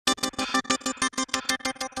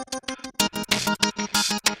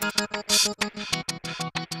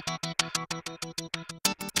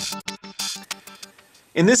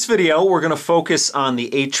In this video, we're going to focus on the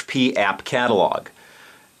HP App Catalog.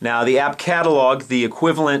 Now, the App Catalog, the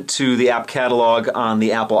equivalent to the App Catalog on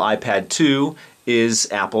the Apple iPad 2,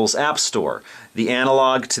 is Apple's App Store. The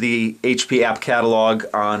analog to the HP App Catalog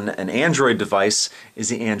on an Android device is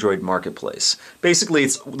the Android Marketplace. Basically,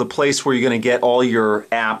 it's the place where you're going to get all your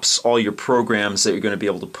apps, all your programs that you're going to be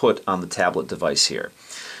able to put on the tablet device here.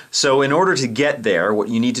 So in order to get there, what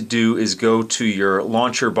you need to do is go to your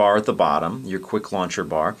launcher bar at the bottom, your quick launcher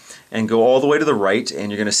bar, and go all the way to the right,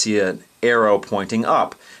 and you're going to see an arrow pointing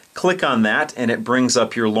up. Click on that and it brings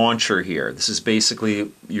up your launcher here. This is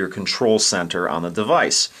basically your control center on the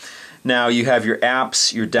device. Now you have your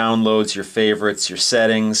apps, your downloads, your favorites, your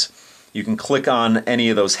settings. You can click on any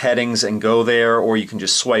of those headings and go there, or you can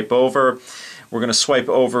just swipe over. We're going to swipe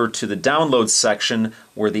over to the downloads section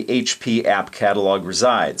where the HP App Catalog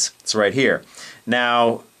resides. It's right here.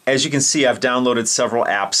 Now, as you can see, I've downloaded several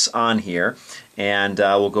apps on here, and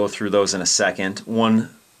we'll go through those in a second.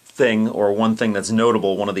 One thing that's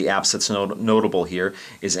notable, one of the apps that's notable here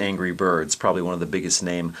is Angry Birds, probably one of the biggest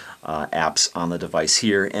name apps on the device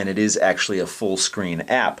here, and it is actually a full screen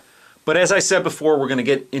app. But as I said before, we're going to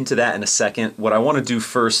get into that in a second. What I want to do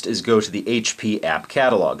first is go to the HP App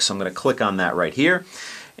Catalog. So I'm going to click on that right here,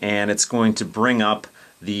 and it's going to bring up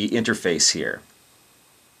the interface here.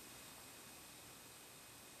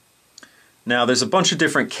 Now there's a bunch of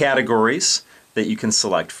different categories that you can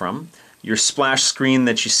select from. Your splash screen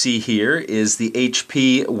that you see here is the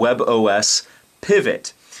HP WebOS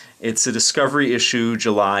Pivot. It's a discovery issue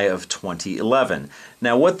July of 2011.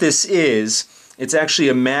 Now what this is, it's actually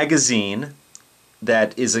a magazine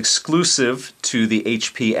that is exclusive to the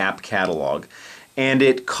HP App Catalog, and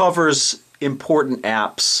it covers important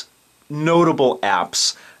apps, notable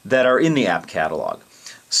apps that are in the App Catalog.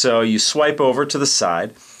 So you swipe over to the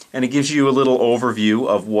side, and it gives you a little overview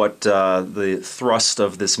of what the thrust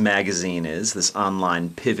of this magazine is, this online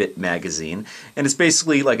pivot magazine. And it's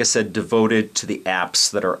basically, like I said, devoted to the apps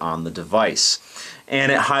that are on the device. And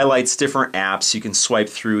it highlights different apps. You can swipe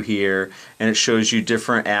through here, and it shows you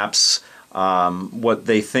different apps, what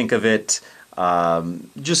they think of it,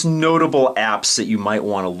 just notable apps that you might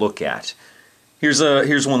want to look at.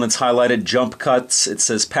 Here's one that's highlighted, Jump Cuts. It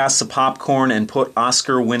says, pass the popcorn and put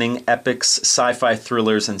Oscar-winning epics, sci-fi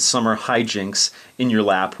thrillers, and summer hijinks in your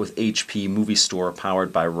lap with HP Movie Store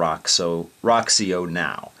powered by Roxio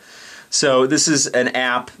Now. So this is an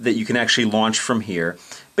app that you can actually launch from here.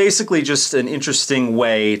 Basically just an interesting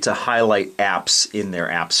way to highlight apps in their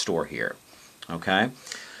app store here. Okay,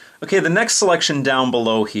 the next selection down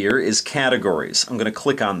below here is categories. I'm going to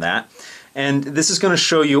click on that. And this is going to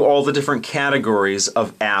show you all the different categories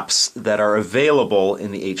of apps that are available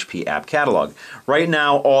in the HP App Catalog. Right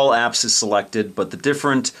now, all apps is selected, but the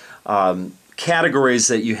different categories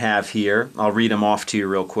that you have here, I'll read them off to you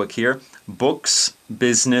real quick here. Books,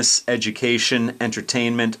 business, education,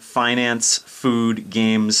 entertainment, finance, food,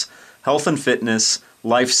 games, health and fitness,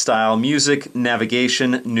 lifestyle, music,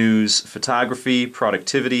 navigation, news, photography,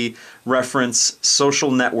 productivity, reference,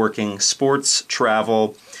 social networking, sports,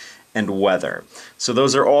 travel, and weather. So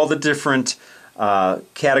those are all the different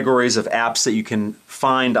categories of apps that you can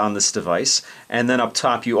find on this device. And then up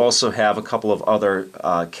top you also have a couple of other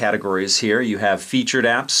categories here. You have featured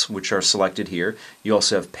apps, which are selected here. You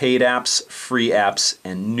also have paid apps, free apps,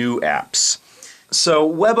 and new apps. So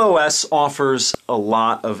WebOS offers a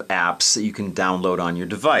lot of apps that you can download on your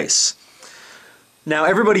device. Now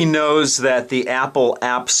everybody knows that the Apple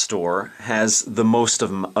App Store has the most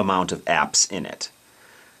amount of apps in it.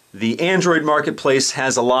 The Android Marketplace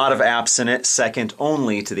has a lot of apps in it, second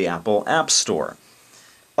only to the Apple App Store.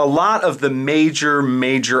 A lot of the major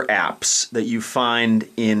apps that you find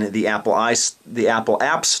in the Apple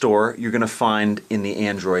App Store, you're going to find in the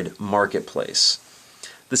Android Marketplace.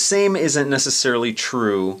 The same isn't necessarily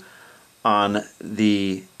true on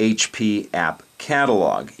the HP App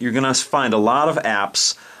Catalog. You're going to find a lot of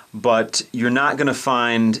apps, but you're not going to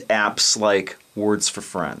find apps like Words for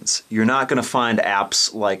Friends. You're not going to find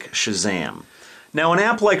apps like Shazam. Now, an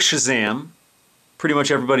app like Shazam, pretty much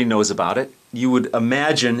everybody knows about it. You would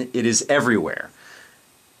imagine it is everywhere.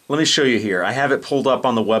 Let me show you here. I have it pulled up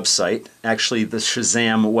on the website, actually the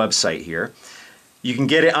Shazam website here. You can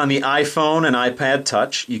get it on the iPhone and iPad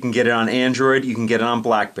Touch. You can get it on Android. You can get it on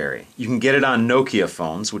BlackBerry. You can get it on Nokia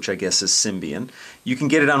phones, which I guess is Symbian. You can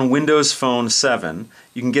get it on Windows Phone 7.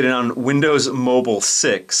 You can get it on Windows Mobile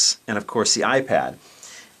 6, and of course the iPad.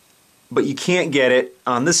 But you can't get it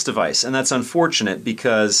on this device, and that's unfortunate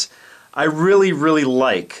because I really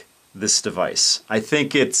like this device. I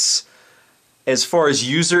think it's, as far as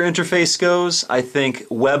user interface goes, I think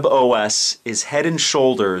WebOS is head and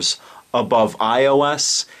shoulders above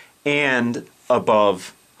iOS and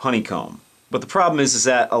above Honeycomb. But the problem is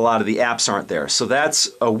that a lot of the apps aren't there. So that's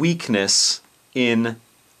a weakness in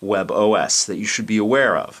WebOS that you should be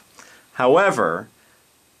aware of. However,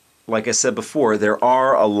 like I said before, there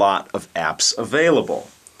are a lot of apps available.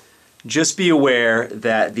 Just be aware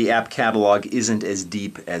that the app catalog isn't as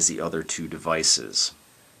deep as the other two devices.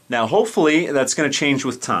 Now, hopefully that's going to change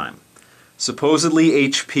with time. Supposedly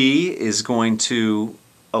HP is going to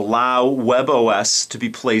allow WebOS to be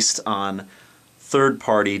placed on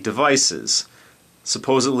third-party devices.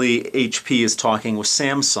 Supposedly HP is talking with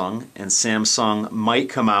Samsung, and Samsung might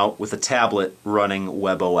come out with a tablet running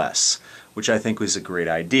WebOS, which I think was a great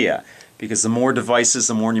idea, because the more devices,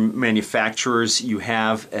 the more manufacturers you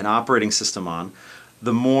have an operating system on,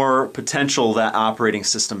 the more potential that operating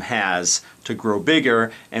system has to grow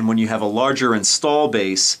bigger, and when you have a larger install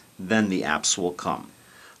base, then the apps will come.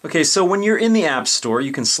 Okay, so when you're in the App Store,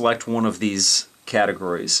 you can select one of these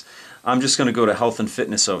categories. I'm just going to go to Health and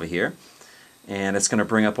Fitness over here, and it's going to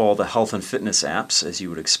bring up all the health and fitness apps, as you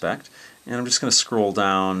would expect. And I'm just going to scroll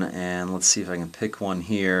down, and let's see if I can pick one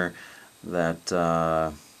here that,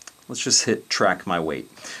 let's just hit Track My Weight.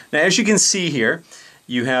 Now, as you can see here,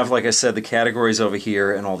 you have, like I said, the categories over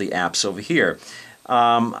here and all the apps over here.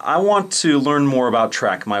 I want to learn more about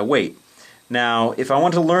Track My Weight. Now, if I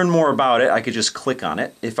want to learn more about it, I could just click on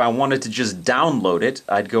it. If I wanted to just download it,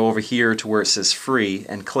 I'd go over here to where it says free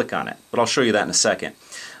and click on it. But I'll show you that in a second.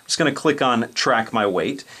 I'm just going to click on Track My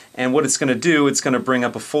Weight, and what it's going to do, it's going to bring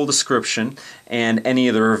up a full description and any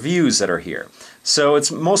of the reviews that are here. So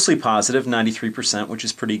it's mostly positive, 93%, which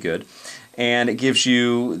is pretty good. And it gives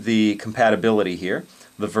you the compatibility here,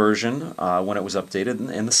 the version, when it was updated,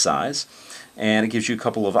 and the size. And it gives you a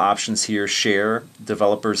couple of options here: share,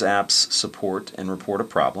 developers, apps, support, and report a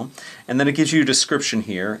problem. And then it gives you a description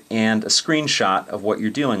here and a screenshot of what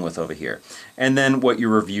you're dealing with over here. And then what your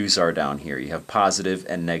reviews are down here. You have positive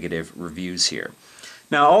and negative reviews here.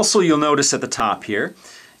 Now also you'll notice at the top here,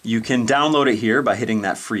 you can download it here by hitting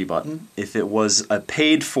that free button. If it was a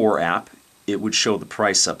paid for app, it would show the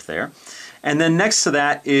price up there. And then next to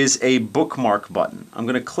that is a bookmark button. I'm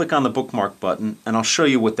going to click on the bookmark button, and I'll show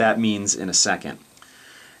you what that means in a second.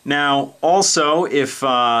 Now, also, if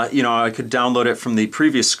I could download it from the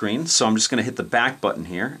previous screen, so I'm just going to hit the back button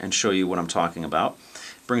here and show you what I'm talking about.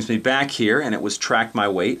 It brings me back here, and it was Track My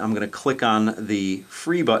Weight. I'm going to click on the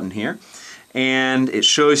free button here, and it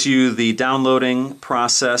shows you the downloading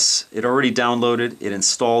process. It already downloaded, it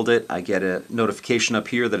installed it. I get a notification up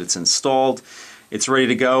here that it's installed. It's ready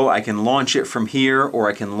to go. I can launch it from here, or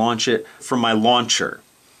I can launch it from my launcher.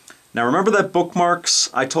 Now remember that Bookmarks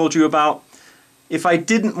I told you about? If I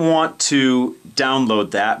didn't want to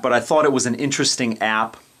download that, but I thought it was an interesting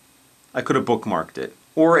app, I could have bookmarked it.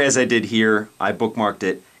 Or as I did here, I bookmarked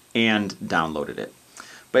it and downloaded it.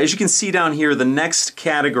 But as you can see down here, the next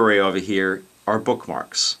category over here are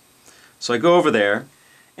bookmarks. So I go over there,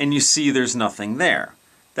 and you see there's nothing there.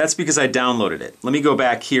 That's because I downloaded it. Let me go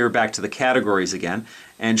back here, back to the categories again,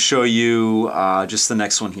 and show you just the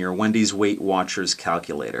next one here, Wendy's Weight Watchers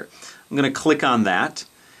Calculator. I'm going to click on that,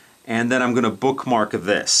 and then I'm going to bookmark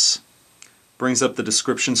this. Brings up the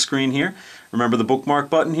description screen here. Remember the bookmark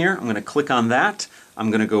button here? I'm going to click on that. I'm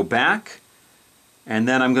going to go back, and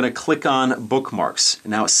then I'm going to click on Bookmarks.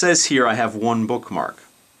 Now it says here I have one bookmark.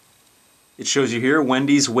 It shows you here,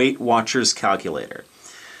 Wendy's Weight Watchers Calculator.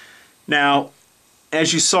 Now,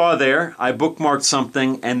 as you saw there, I bookmarked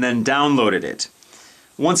something and then downloaded it.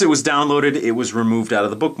 Once it was downloaded, it was removed out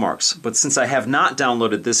of the bookmarks. But since I have not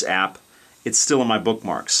downloaded this app, it's still in my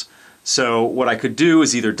bookmarks. So what I could do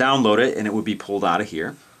is either download it and it would be pulled out of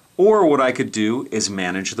here, or what I could do is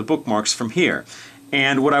manage the bookmarks from here.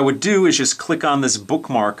 And what I would do is just click on this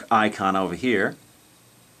bookmark icon over here,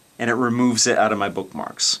 and it removes it out of my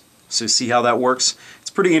bookmarks. So see how that works? It's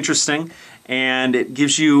pretty interesting. And it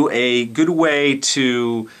gives you a good way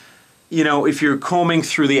to, if you're combing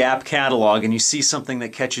through the app catalog and you see something that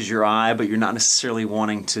catches your eye, but you're not necessarily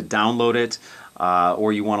wanting to download it,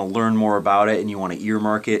 or you want to learn more about it and you want to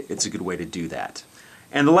earmark it, it's a good way to do that.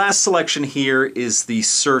 And the last selection here is the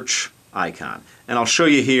search icon. And I'll show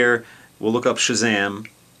you here. We'll look up Shazam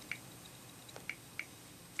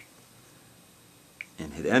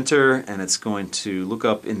and hit enter, and it's going to look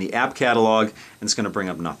up in the app catalog, and it's going to bring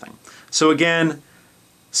up nothing. So again,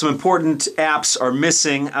 some important apps are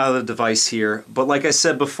missing out of the device here, but like I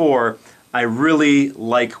said before, I really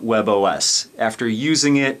like WebOS. After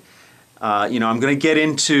using it, I'm going to get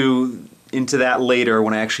into that later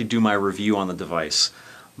when I actually do my review on the device.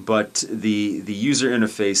 But the user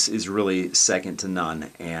interface is really second to none,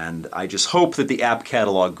 and I just hope that the app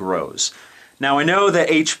catalog grows. Now I know that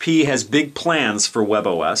HP has big plans for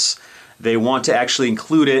WebOS. They want to actually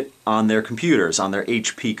include it on their computers, on their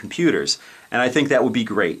HP computers, and I think that would be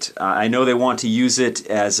great. I know they want to use it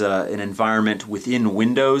as an environment within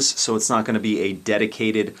Windows, so it's not going to be a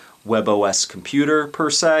dedicated WebOS computer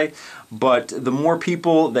per se, but the more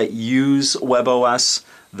people that use WebOS,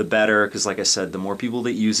 the better, because like I said, the more people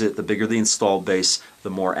that use it, the bigger the installed base,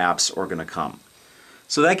 the more apps are going to come.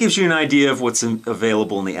 So that gives you an idea of what's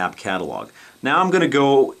available in the app catalog. Now I'm going to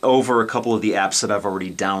go over a couple of the apps that I've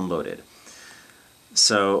already downloaded.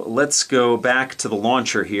 So let's go back to the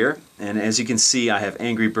launcher here, and as you can see I have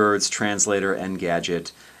Angry Birds, Translator,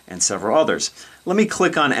 Engadget, and several others. Let me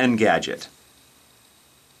click on Engadget.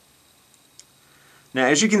 Now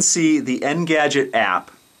as you can see, the Engadget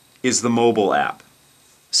app is the mobile app.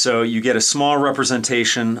 So you get a small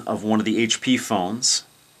representation of one of the HP phones.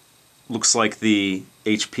 Looks like the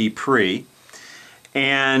HP Pre,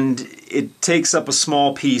 and it takes up a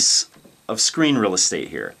small piece of screen real estate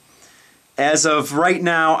here. As of right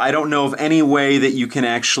now, I don't know of any way that you can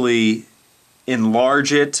actually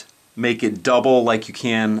enlarge it, make it double like you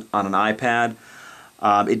can on an iPad.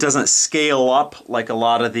 It doesn't scale up like a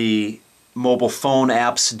lot of the mobile phone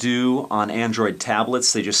apps do on Android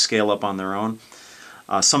tablets. They just scale up on their own.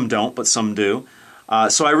 Some don't, but some do.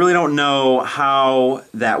 So I really don't know how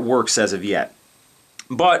that works as of yet.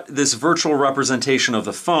 But this virtual representation of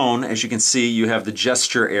the phone, as you can see, you have the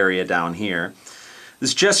gesture area down here.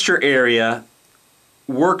 This gesture area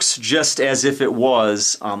works just as if it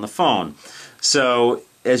was on the phone. So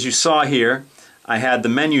as you saw here, I had the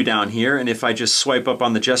menu down here, and if I just swipe up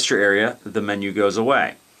on the gesture area, the menu goes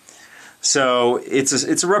away. So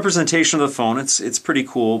it's a representation of the phone. It's pretty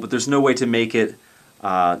cool, but there's no way to make it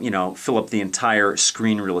fill up the entire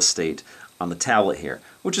screen real estate on the tablet here,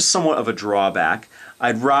 which is somewhat of a drawback.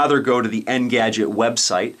 I'd rather go to the Engadget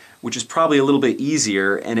website, which is probably a little bit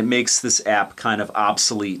easier, and it makes this app kind of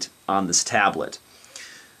obsolete on this tablet.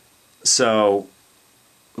 So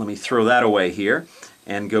let me throw that away here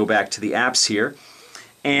and go back to the apps here.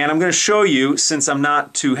 And I'm going to show you, since I'm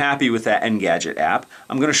not too happy with that Engadget app,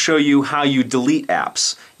 I'm going to show you how you delete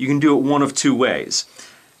apps. You can do it one of two ways.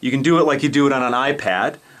 You can do it like you do it on an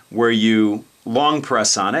iPad, where you long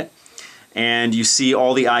press on it, and you see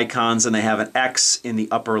all the icons and they have an X in the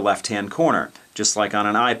upper left-hand corner, just like on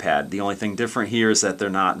an iPad. The only thing different here is that they're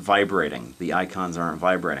not vibrating. The icons aren't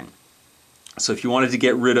vibrating. So if you wanted to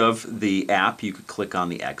get rid of the app, you could click on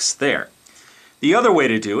the X there. The other way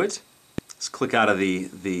to do it, let's click out of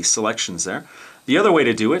the selections there. The other way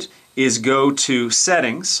to do it is go to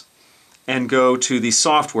Settings and go to the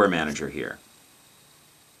Software Manager here.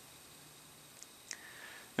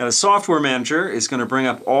 Now the Software Manager is going to bring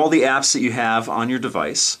up all the apps that you have on your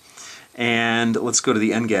device, and let's go to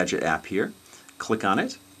the Engadget app here. Click on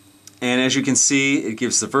it, and as you can see, it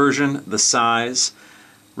gives the version, the size,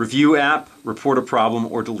 review app, report a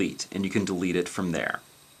problem, or delete, and you can delete it from there.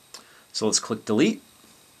 So let's click delete.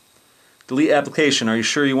 Delete application. Are you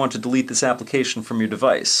sure you want to delete this application from your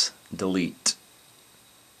device? Delete.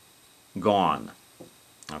 Gone.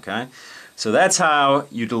 Okay? So that's how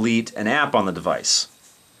you delete an app on the device.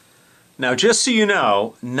 Now just so you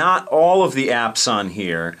know, not all of the apps on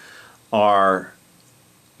here are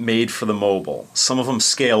made for the mobile. Some of them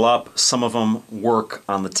scale up, some of them work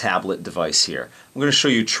on the tablet device here. I'm going to show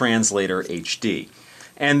you Translator HD.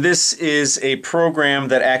 And this is a program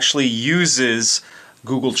that actually uses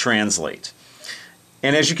Google Translate.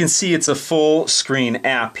 And as you can see, it's a full screen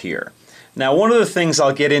app here. Now one of the things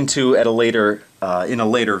I'll get into at in a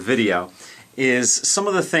later video is some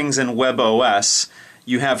of the things in WebOS.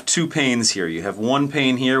 You have two panes here. You have one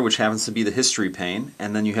pane here, which happens to be the history pane,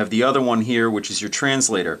 and then you have the other one here, which is your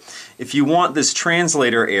translator. If you want this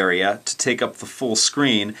translator area to take up the full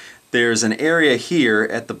screen, there's an area here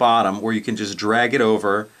at the bottom where you can just drag it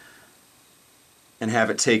over and have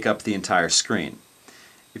it take up the entire screen.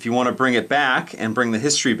 If you want to bring it back and bring the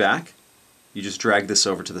history back, you just drag this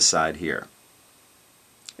over to the side here.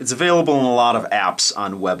 It's available in a lot of apps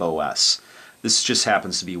on WebOS. This just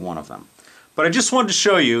happens to be one of them. But I just wanted to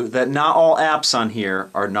show you that not all apps on here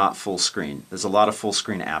are not full screen. There's a lot of full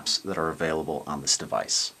screen apps that are available on this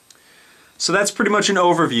device. So that's pretty much an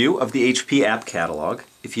overview of the HP App Catalog.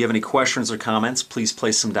 If you have any questions or comments, please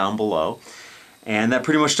place them down below. And that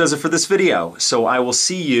pretty much does it for this video. So I will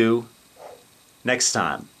see you next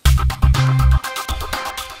time.